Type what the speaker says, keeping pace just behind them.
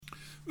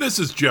This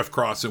is Jeff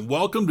Cross, and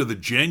welcome to the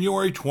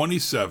January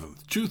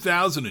 27th,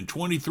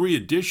 2023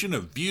 edition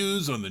of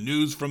Views on the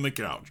News from the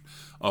Couch,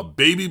 a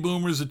baby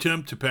boomer's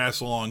attempt to pass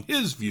along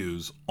his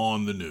views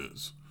on the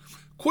news.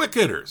 Quick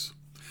hitters.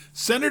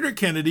 Senator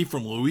Kennedy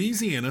from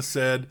Louisiana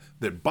said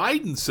that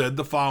Biden said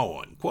the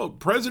following, quote,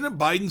 President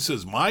Biden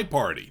says my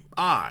party,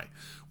 I,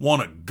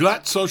 want to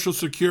gut Social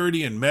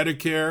Security and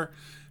Medicare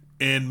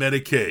and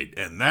Medicaid,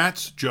 and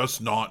that's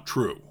just not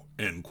true,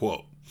 end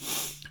quote.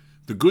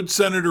 The good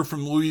senator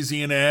from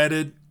Louisiana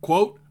added,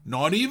 quote,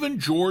 not even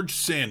George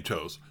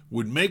Santos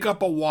would make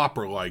up a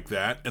whopper like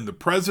that, and the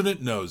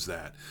president knows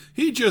that.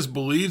 He just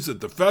believes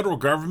that the federal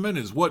government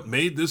is what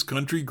made this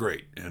country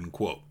great, end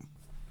quote.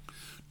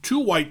 Two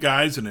white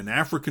guys and an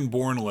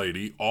African-born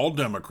lady, all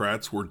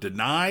Democrats, were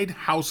denied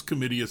House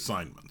committee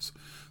assignments.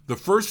 The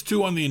first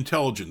two on the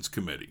Intelligence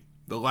Committee,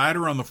 the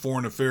latter on the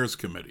Foreign Affairs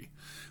Committee.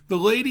 The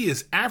lady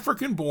is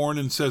African-born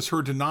and says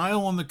her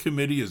denial on the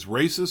committee is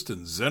racist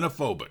and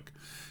xenophobic.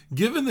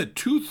 Given that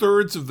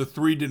 2/3 of the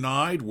three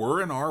denied were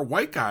and are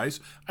white guys,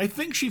 I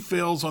think she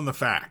fails on the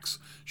facts.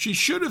 She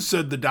should have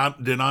said the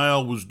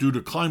denial was due to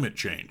climate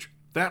change.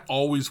 That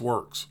always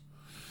works.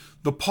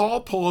 The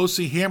Paul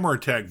Pelosi hammer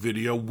attack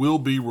video will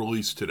be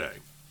released today.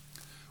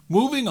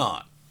 Moving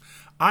on.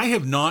 I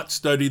have not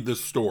studied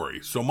this story,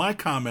 so my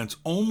comments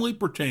only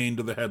pertain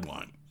to the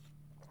headline.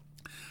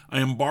 I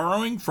am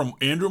borrowing from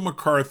Andrew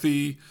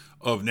McCarthy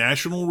of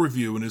National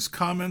Review in his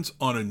comments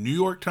on a New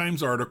York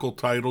Times article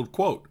titled,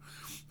 quote,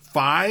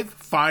 5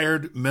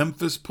 fired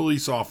Memphis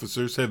police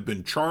officers have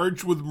been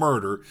charged with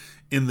murder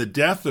in the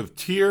death of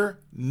Tyre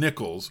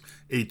Nichols,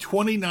 a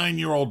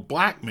 29-year-old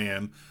black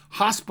man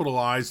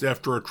hospitalized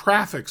after a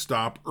traffic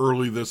stop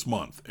early this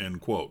month,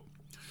 end quote.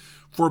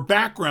 For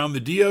background,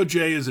 the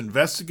DOJ is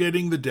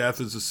investigating the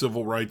death as a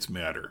civil rights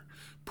matter.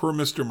 Per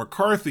Mr.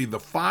 McCarthy, the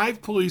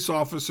 5 police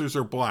officers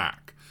are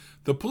black.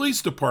 The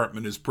police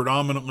department is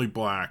predominantly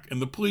black,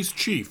 and the police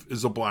chief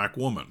is a black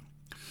woman.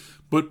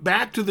 But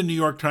back to the New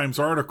York Times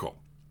article.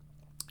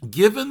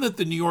 Given that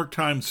the New York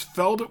Times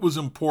felt it was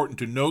important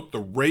to note the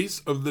race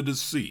of the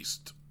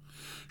deceased,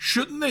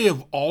 shouldn't they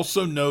have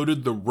also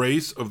noted the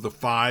race of the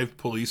 5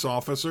 police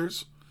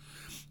officers?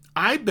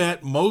 I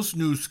bet most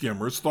news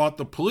skimmers thought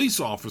the police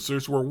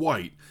officers were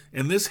white,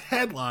 and this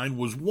headline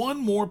was one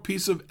more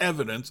piece of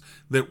evidence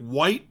that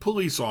white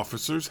police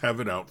officers have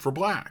it out for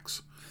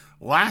blacks.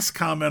 Last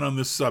comment on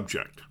this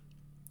subject.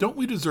 Don't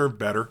we deserve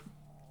better?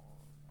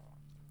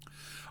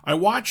 I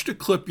watched a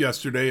clip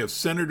yesterday of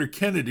Senator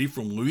Kennedy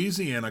from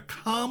Louisiana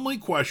calmly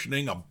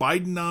questioning a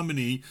Biden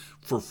nominee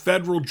for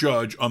federal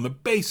judge on the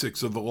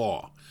basics of the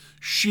law.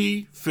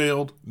 She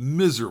failed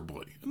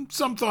miserably, and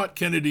some thought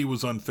Kennedy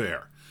was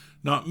unfair.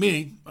 Not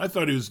me. I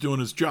thought he was doing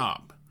his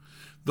job.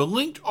 The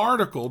linked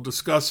article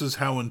discusses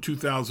how in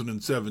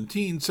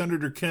 2017,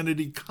 Senator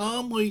Kennedy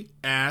calmly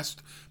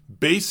asked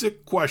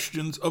basic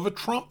questions of a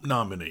Trump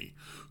nominee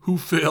who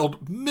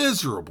failed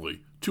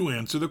miserably to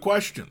answer the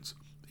questions.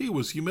 He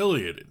was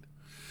humiliated.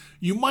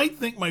 You might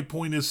think my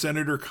point is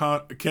Senator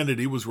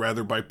Kennedy was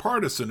rather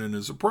bipartisan in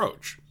his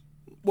approach.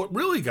 What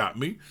really got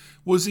me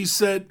was he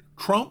said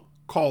Trump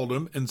called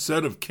him and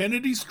said of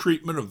Kennedy's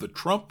treatment of the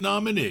Trump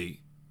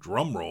nominee,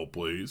 drum roll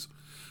please,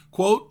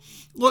 quote,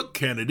 look,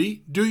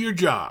 Kennedy, do your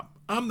job.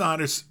 I'm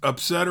not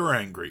upset or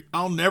angry.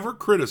 I'll never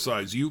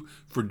criticize you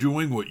for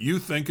doing what you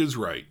think is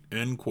right,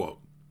 end quote.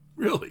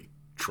 Really?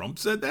 Trump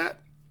said that?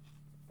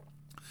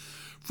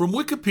 From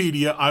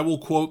Wikipedia, I will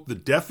quote the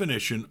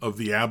definition of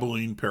the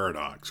Abilene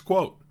paradox.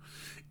 Quote,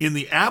 in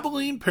the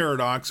Abilene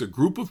paradox, a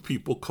group of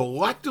people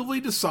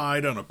collectively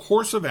decide on a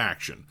course of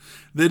action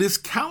that is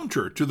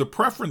counter to the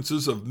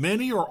preferences of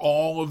many or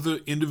all of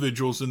the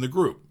individuals in the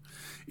group.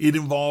 It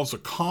involves a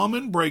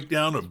common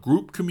breakdown of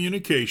group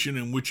communication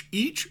in which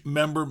each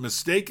member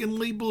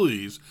mistakenly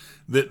believes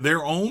that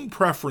their own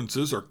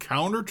preferences are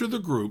counter to the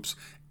group's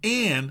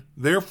and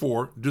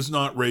therefore does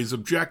not raise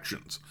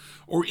objections,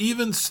 or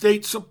even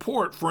state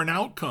support for an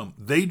outcome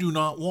they do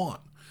not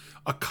want.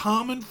 A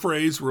common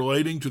phrase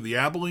relating to the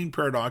Abilene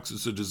paradox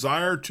is a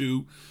desire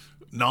to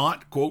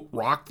not, quote,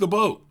 rock the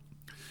boat.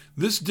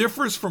 This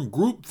differs from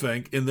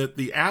groupthink in that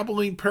the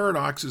Abilene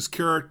paradox is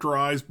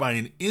characterized by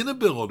an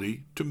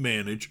inability to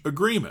manage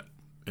agreement,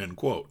 end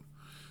quote.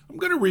 I'm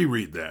going to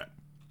reread that.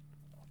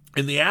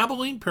 In the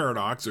Abilene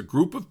paradox, a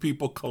group of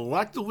people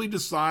collectively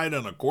decide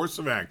on a course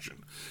of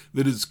action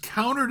that is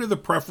counter to the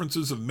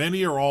preferences of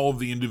many or all of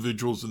the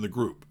individuals in the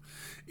group.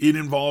 It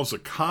involves a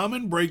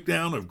common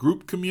breakdown of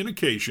group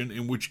communication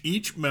in which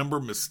each member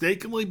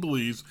mistakenly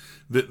believes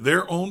that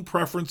their own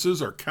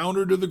preferences are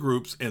counter to the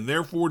group's and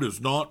therefore does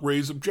not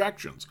raise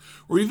objections,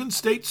 or even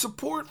state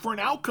support for an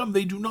outcome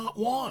they do not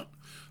want.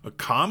 A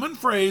common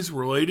phrase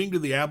relating to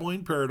the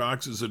Abilene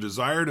paradox is a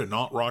desire to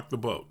not rock the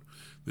boat.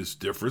 This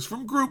differs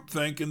from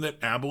groupthink in that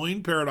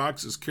Abilene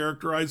paradox is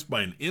characterized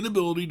by an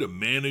inability to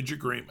manage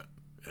agreement,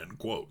 end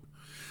quote.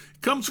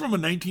 It comes from a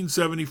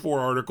 1974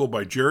 article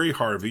by Jerry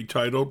Harvey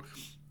titled,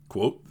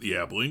 quote, The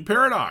Abilene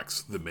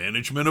Paradox, The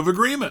Management of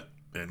Agreement,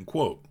 end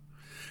quote.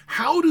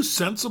 How do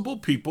sensible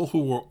people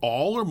who are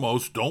all or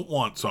most don't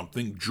want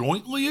something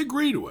jointly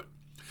agree to it?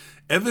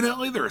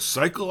 Evidently, there are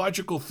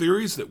psychological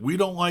theories that we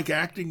don't like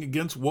acting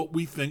against what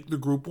we think the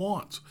group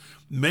wants.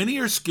 Many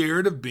are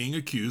scared of being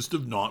accused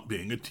of not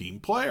being a team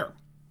player.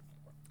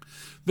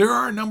 There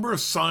are a number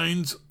of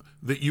signs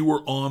that you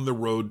are on the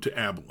road to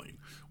Abilene.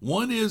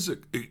 One is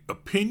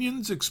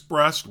opinions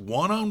expressed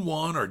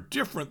one-on-one are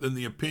different than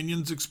the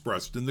opinions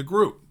expressed in the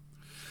group.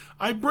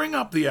 I bring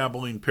up the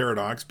Abilene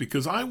paradox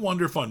because I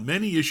wonder if on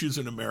many issues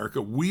in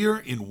America we are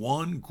in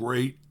one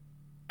great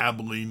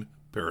Abilene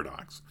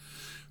paradox.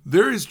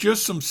 There is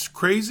just some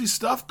crazy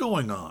stuff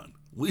going on,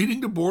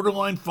 leading to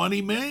borderline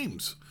funny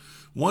memes.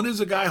 One is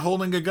a guy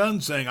holding a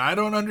gun saying, "I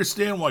don't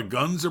understand why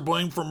guns are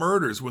blamed for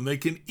murders when they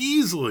can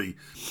easily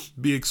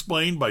be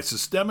explained by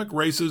systemic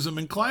racism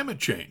and climate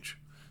change."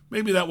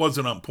 Maybe that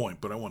wasn't on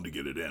point, but I wanted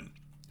to get it in.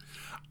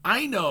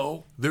 I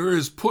know there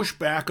is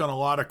pushback on a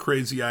lot of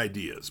crazy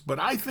ideas, but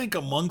I think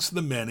amongst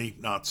the many,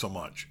 not so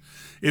much.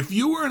 If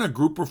you were in a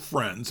group of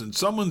friends and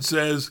someone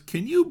says,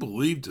 "Can you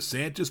believe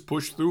DeSantis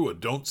pushed through a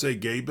Don't Say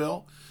Gay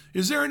bill?"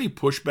 Is there any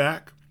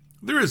pushback?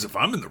 There is if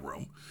I'm in the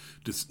room.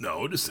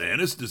 No,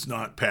 DeSantis does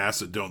not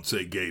pass a Don't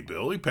Say Gay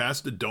bill. He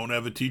passed a Don't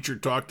Have a Teacher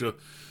Talk to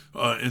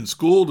in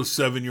school to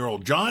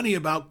 7-year-old Johnny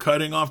about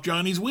cutting off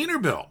Johnny's wiener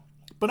bill.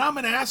 But I'm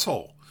an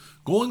asshole.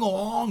 Going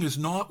along is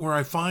not where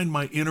I find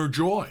my inner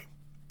joy.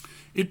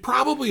 It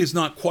probably is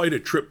not quite a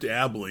trip to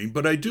Abilene,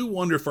 but I do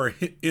wonder if our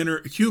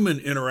human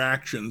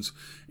interactions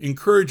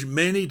encourage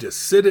many to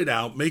sit it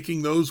out,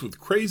 making those with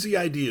crazy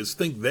ideas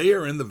think they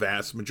are in the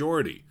vast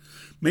majority.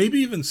 Maybe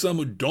even some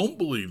who don't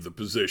believe the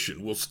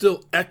position will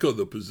still echo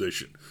the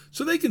position,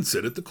 so they can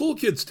sit at the cool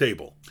kids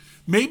table.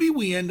 Maybe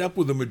we end up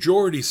with a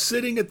majority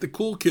sitting at the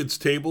cool kids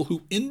table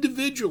who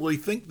individually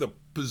think the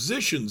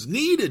positions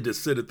needed to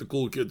sit at the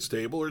cool kids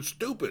table are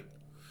stupid.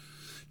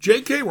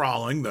 J.K.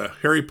 Rowling, the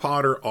Harry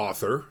Potter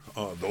author,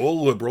 the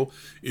old liberal,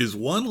 is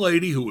one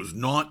lady who is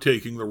not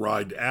taking the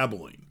ride to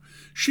Abilene.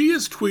 She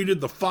has tweeted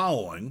the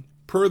following,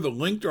 per the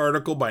linked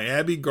article by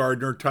Abby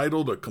Gardner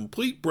titled "A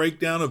Complete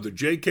Breakdown of the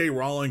J.K.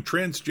 Rowling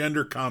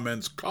Transgender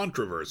Comments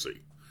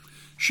Controversy."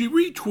 She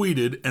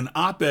retweeted an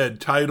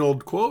op-ed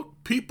titled,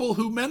 quote, "People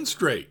Who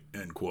Menstruate,"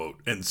 end quote,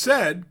 and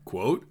said,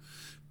 quote,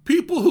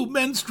 "People who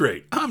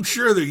menstruate. I'm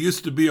sure there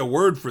used to be a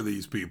word for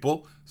these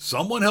people.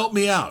 Someone help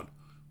me out.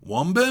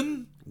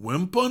 Wumben?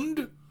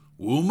 Wimpund?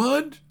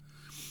 Woomud?"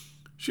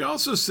 She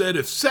also said,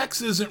 if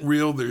sex isn't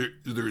real,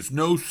 there's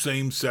no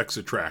same-sex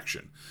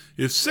attraction.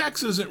 If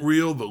sex isn't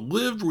real, the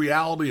lived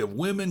reality of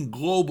women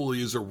globally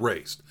is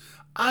erased.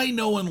 I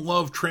know and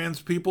love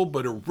trans people,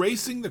 but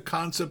erasing the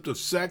concept of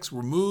sex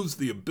removes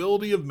the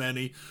ability of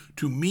many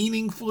to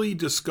meaningfully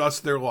discuss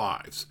their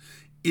lives.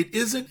 It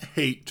isn't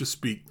hate to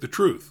speak the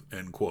truth,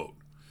 end quote.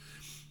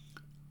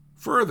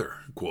 Further,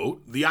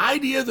 quote, "The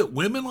idea that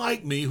women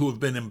like me who have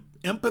been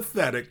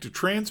empathetic to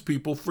trans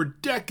people for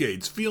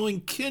decades, feeling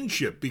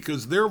kinship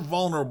because they're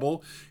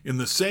vulnerable in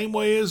the same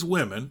way as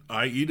women,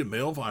 i.e. to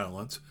male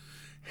violence,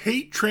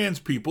 hate trans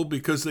people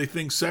because they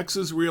think sex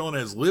is real and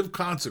has lived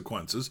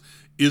consequences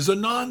is a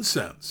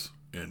nonsense,"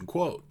 end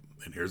quote.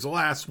 And here's the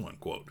last one,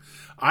 quote,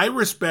 "I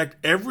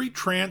respect every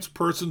trans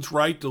person's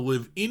right to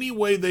live any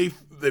way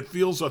that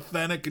feels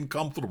authentic and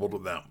comfortable to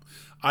them.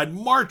 I'd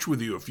march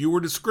with you if you were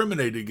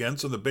discriminated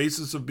against on the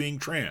basis of being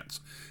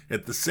trans.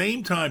 At the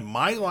same time,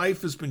 my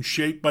life has been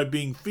shaped by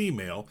being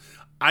female.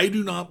 I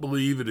do not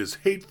believe it is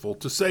hateful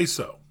to say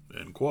so,"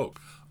 end quote.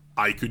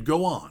 I could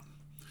go on.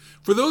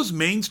 For those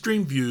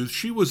mainstream views,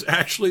 she was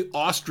actually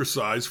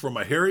ostracized from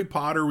a Harry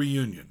Potter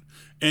reunion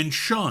and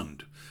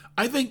shunned.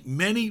 I think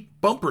many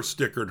bumper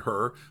stickered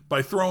her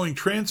by throwing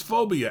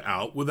transphobia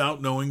out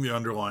without knowing the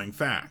underlying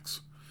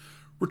facts.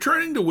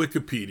 Returning to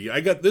Wikipedia,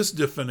 I got this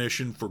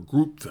definition for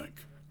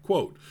groupthink.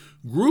 Quote,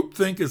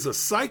 "Groupthink is a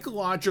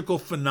psychological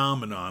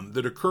phenomenon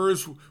that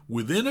occurs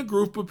within a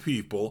group of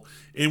people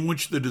in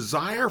which the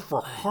desire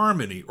for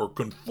harmony or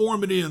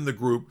conformity in the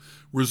group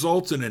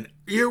results in an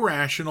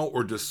irrational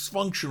or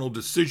dysfunctional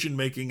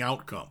decision-making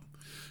outcome.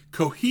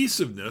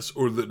 Cohesiveness,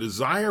 or the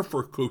desire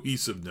for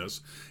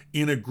cohesiveness,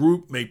 in a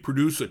group may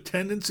produce a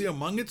tendency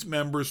among its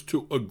members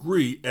to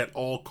agree at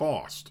all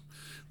cost.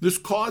 This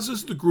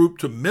causes the group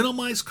to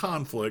minimize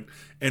conflict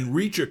and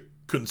reach a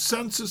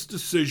consensus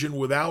decision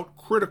without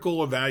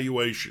critical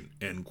evaluation,"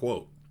 end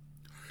quote.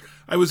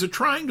 I was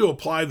trying to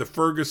apply the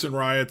Ferguson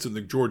riots and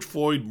the George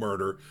Floyd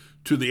murder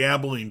to the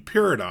Abilene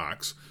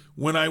paradox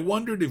when I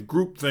wondered if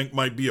groupthink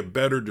might be a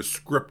better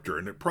descriptor,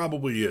 and it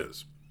probably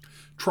is.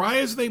 Try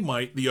as they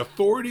might, the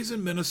authorities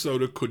in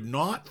Minnesota could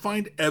not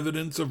find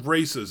evidence of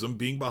racism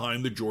being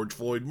behind the George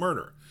Floyd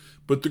murder,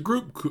 but the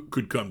group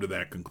could come to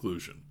that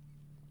conclusion.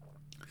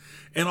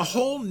 And a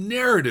whole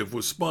narrative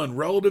was spun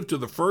relative to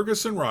the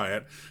Ferguson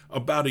riot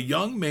about a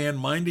young man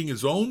minding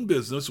his own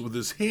business with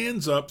his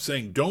hands up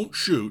saying "don't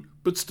shoot,"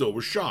 but still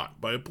was shot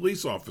by a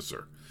police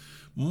officer.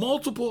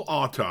 Multiple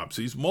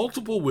autopsies,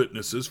 multiple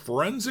witnesses,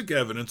 forensic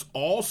evidence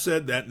all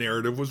said that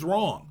narrative was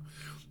wrong.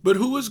 But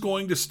who is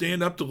going to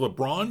stand up to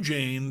LeBron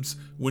James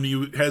when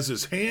he has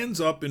his hands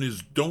up in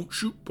his "don't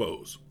shoot"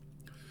 pose?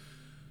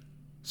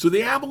 So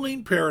the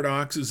Abilene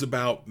paradox is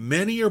about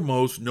many or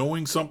most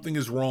knowing something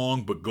is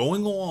wrong but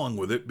going along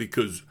with it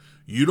because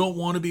you don't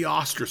want to be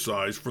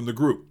ostracized from the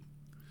group.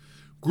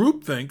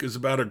 Groupthink is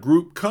about a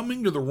group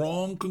coming to the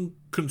wrong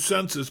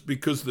consensus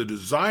because the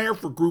desire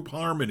for group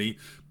harmony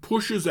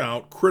pushes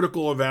out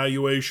critical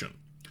evaluation.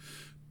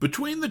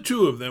 Between the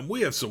two of them, we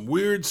have some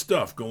weird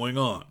stuff going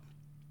on.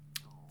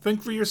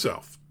 Think for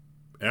yourself.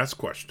 Ask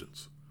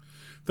questions.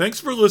 Thanks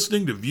for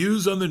listening to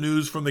Views on the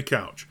News from the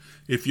Couch.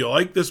 If you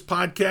like this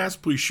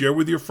podcast, please share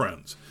with your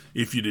friends.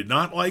 If you did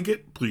not like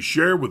it, please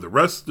share with the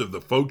rest of the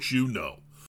folks you know.